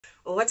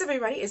What's up,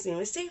 everybody? It's me,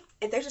 Misty,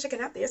 and thanks for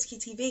checking out the SK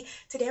TV.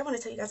 Today, I want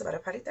to tell you guys about a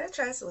product that I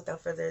tried. So, without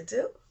further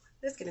ado,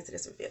 let's get into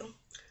this review.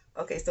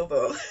 Okay, so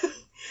boom,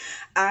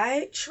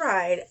 I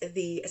tried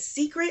the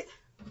Secret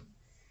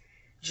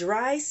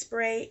Dry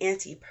Spray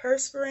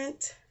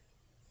Antiperspirant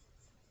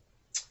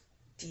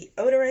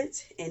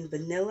Deodorant in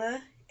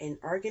vanilla and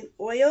argan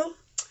oil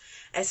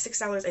at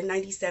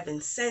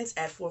 $6.97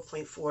 at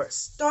 4.4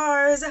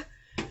 stars.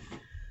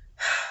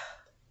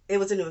 It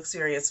was a new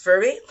experience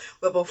for me,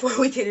 but before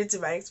we get into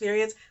my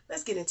experience,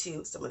 let's get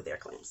into some of their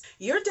claims.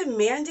 Your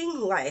demanding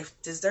life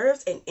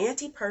deserves an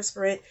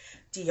antiperspirant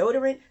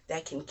deodorant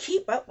that can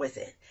keep up with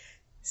it.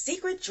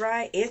 Secret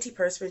Dry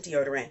Antiperspirant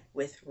Deodorant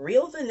with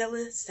real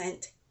vanilla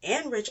scent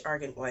and rich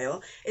argan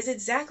oil is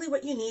exactly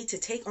what you need to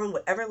take on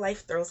whatever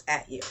life throws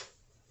at you.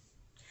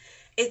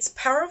 It's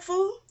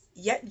powerful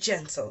yet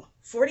gentle.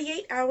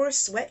 48-hour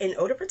sweat and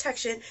odor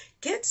protection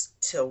gets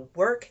to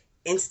work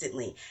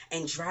instantly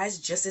and dries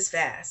just as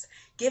fast,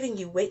 giving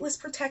you weightless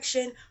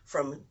protection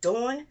from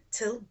dawn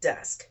till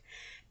dusk.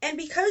 And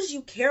because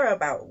you care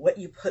about what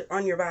you put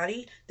on your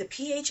body, the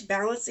pH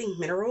balancing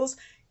minerals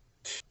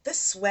keep the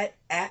sweat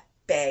at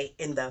bay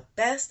in the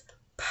best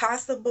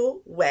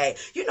possible way.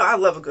 You know I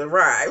love a good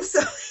rhyme,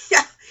 so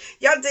yeah,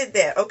 y'all did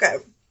that. Okay,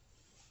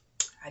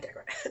 I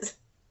digress.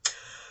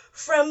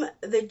 From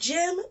the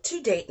gym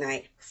to date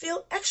night,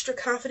 feel extra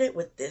confident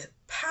with the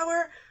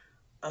power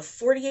of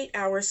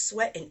 48-hour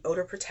sweat and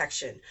odor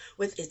protection.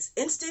 With its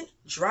instant,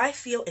 dry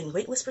feel and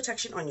weightless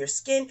protection on your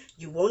skin,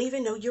 you won't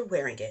even know you're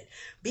wearing it.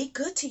 Be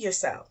good to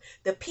yourself.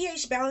 The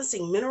pH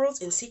balancing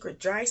minerals in Secret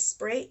Dry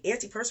Spray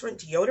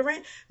Antiperspirant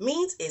Deodorant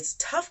means it's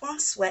tough on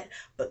sweat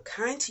but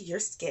kind to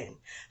your skin.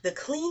 The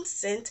clean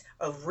scent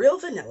of real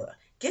vanilla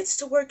gets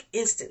to work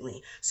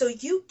instantly, so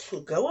you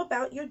can go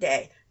about your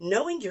day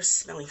knowing you're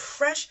smelling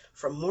fresh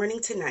from morning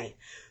to night,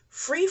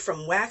 free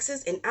from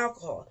waxes and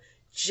alcohol.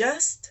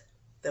 Just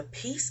the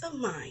peace of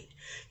mind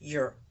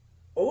you're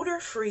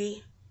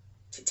odor-free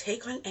to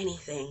take on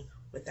anything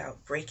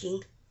without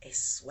breaking a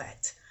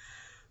sweat.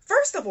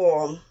 First of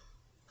all,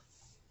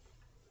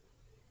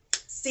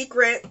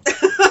 Secret.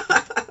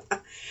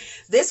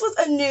 This was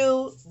a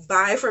new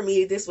buy for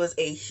me. This was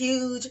a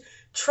huge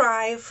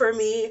try for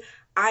me.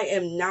 I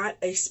am not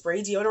a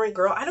spray deodorant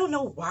girl. I don't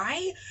know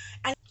why.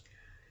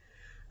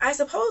 I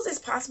suppose it's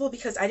possible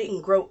because I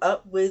didn't grow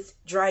up with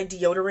dry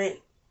deodorant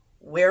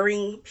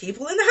wearing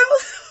people in the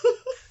house.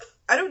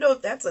 I don't know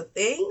if that's a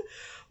thing,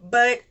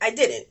 but I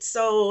didn't.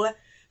 So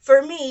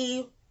for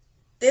me,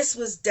 this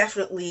was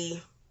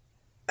definitely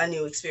a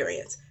new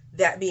experience.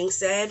 That being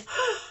said,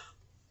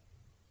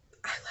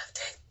 I loved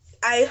it.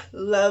 I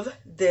love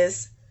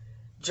this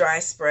dry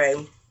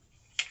spray.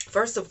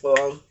 First of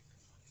all,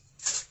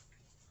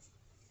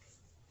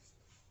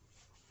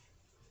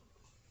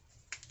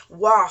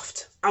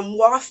 waft. I'm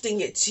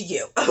wafting it to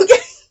you, okay?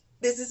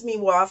 This is me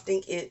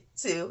wafting it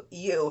to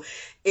you.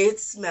 It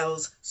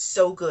smells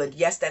so good.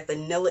 Yes, that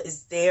vanilla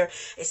is there.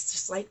 It's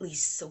just slightly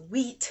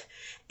sweet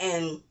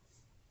and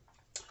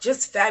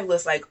just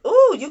fabulous. Like,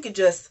 ooh, you could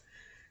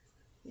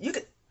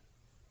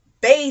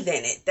bathe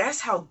in it. That's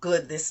how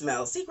good this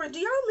smells. Secret, do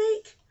y'all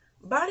make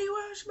body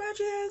wash by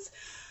chance?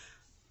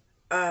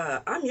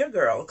 I'm your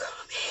girl.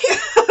 Come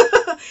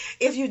here.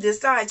 If you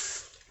decide.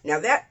 Now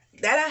that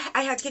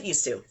I had to get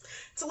used to.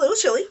 It's a little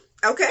chilly.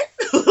 Okay,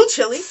 a little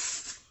chilly.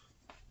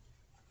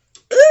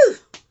 Ooh.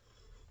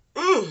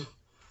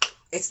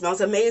 It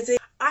smells amazing.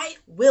 I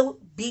will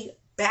be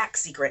back,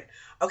 Secret.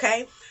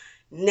 Okay?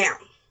 Now,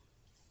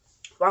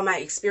 while my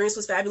experience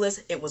was fabulous,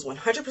 it was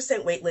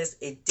 100% weightless.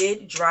 It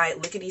did dry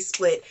lickety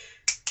split.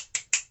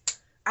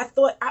 I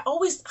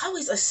always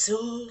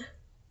assumed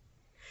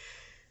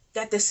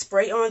that the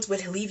spray-ons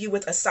would leave you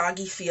with a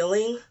soggy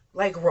feeling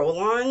like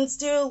roll-ons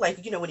do.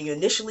 Like, you know, when you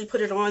initially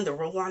put it on, the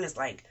roll-on is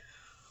like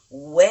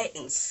wet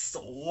and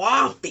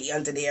swampy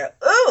under there.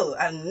 Oh,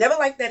 I never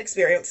liked that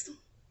experience.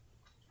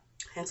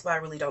 Hence why I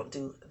really don't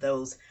do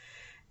those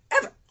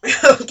ever.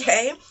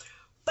 Okay?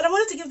 But I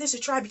wanted to give this a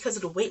try because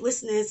of the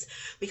weightlessness,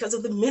 because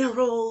of the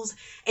minerals,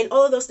 and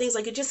all of those things.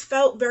 Like, it just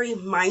felt very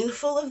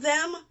mindful of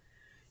them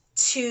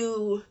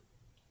to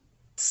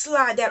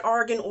slide that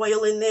argan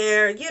oil in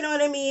there. You know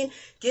what I mean?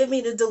 Give me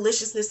the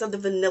deliciousness of the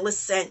vanilla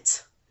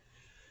scent.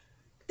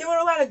 There were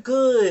a lot of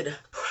good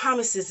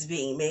promises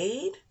being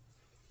made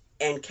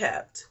and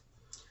kept.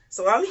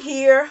 So I'm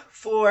here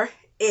for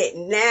it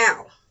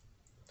now.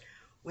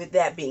 With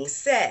that being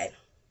said,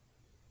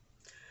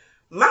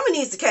 Mama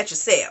needs to catch a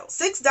sale.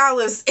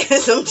 $6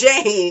 and some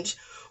change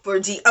for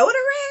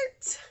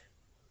deodorant.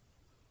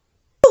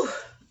 Ooh,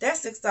 that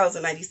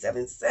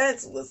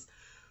 $6.97 was,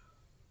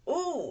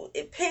 ooh,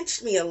 it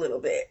pinched me a little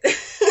bit.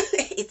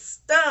 It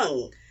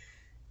stung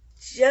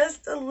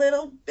just a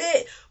little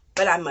bit.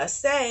 But I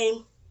must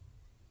say,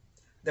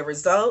 the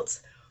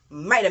results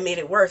might have made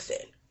it worth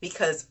it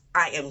because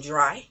I am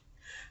dry.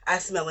 I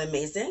smell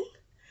amazing.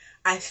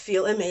 I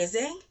feel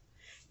amazing.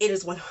 It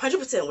is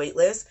 100%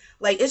 weightless.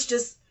 Like, it's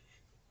just,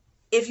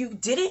 if you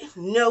didn't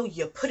know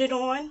you put it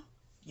on,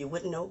 you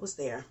wouldn't know it was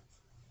there.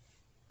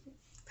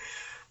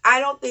 I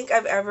don't think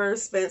I've ever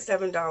spent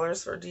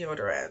 $7 for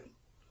deodorant.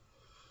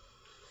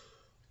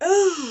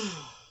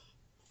 Oh,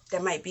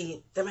 that might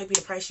be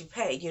the price you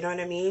pay. You know what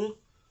I mean?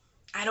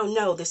 I don't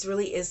know. This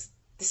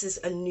is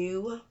a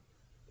new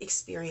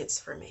experience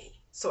for me.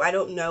 So I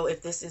don't know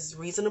if this is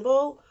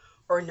reasonable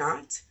or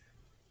not,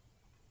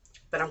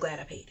 but I'm glad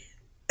I paid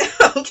it.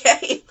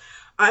 Okay?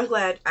 I'm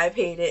glad I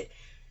paid it.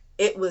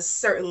 It was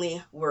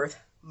certainly worth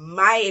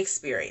my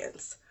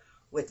experience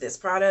with this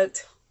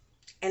product,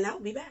 and I'll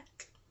be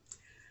back.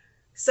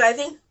 So I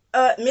think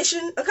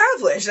mission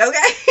accomplished,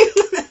 okay?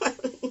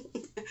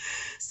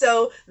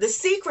 So the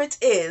secret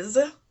is,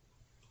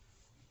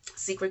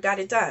 Secret got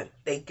it done.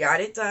 They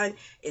got it done.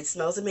 It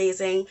smells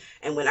amazing.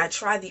 And when I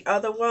try the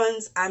other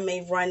ones, I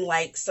may run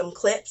like some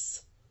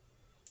clips.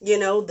 You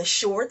know, the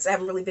shorts. I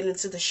haven't really been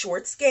into the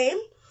shorts game.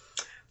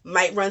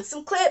 Might run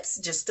some clips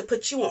just to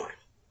put you on.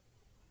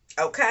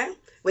 Okay?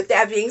 With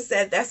that being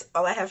said, that's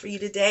all I have for you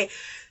today.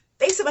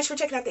 Thanks so much for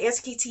checking out the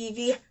Answer Key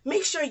TV.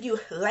 Make sure you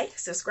like,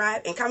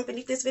 subscribe, and comment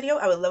beneath this video.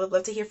 I would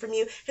love to hear from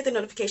you. Hit the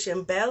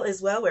notification bell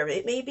as well, wherever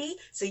it may be,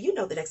 so you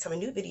know the next time a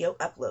new video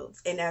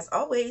uploads. And as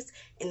always,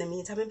 in the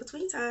meantime, in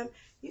between time,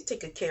 you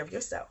take good care of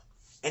yourself.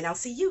 And I'll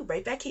see you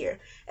right back here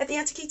at the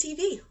Answer Key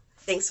TV.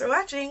 Thanks for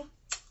watching.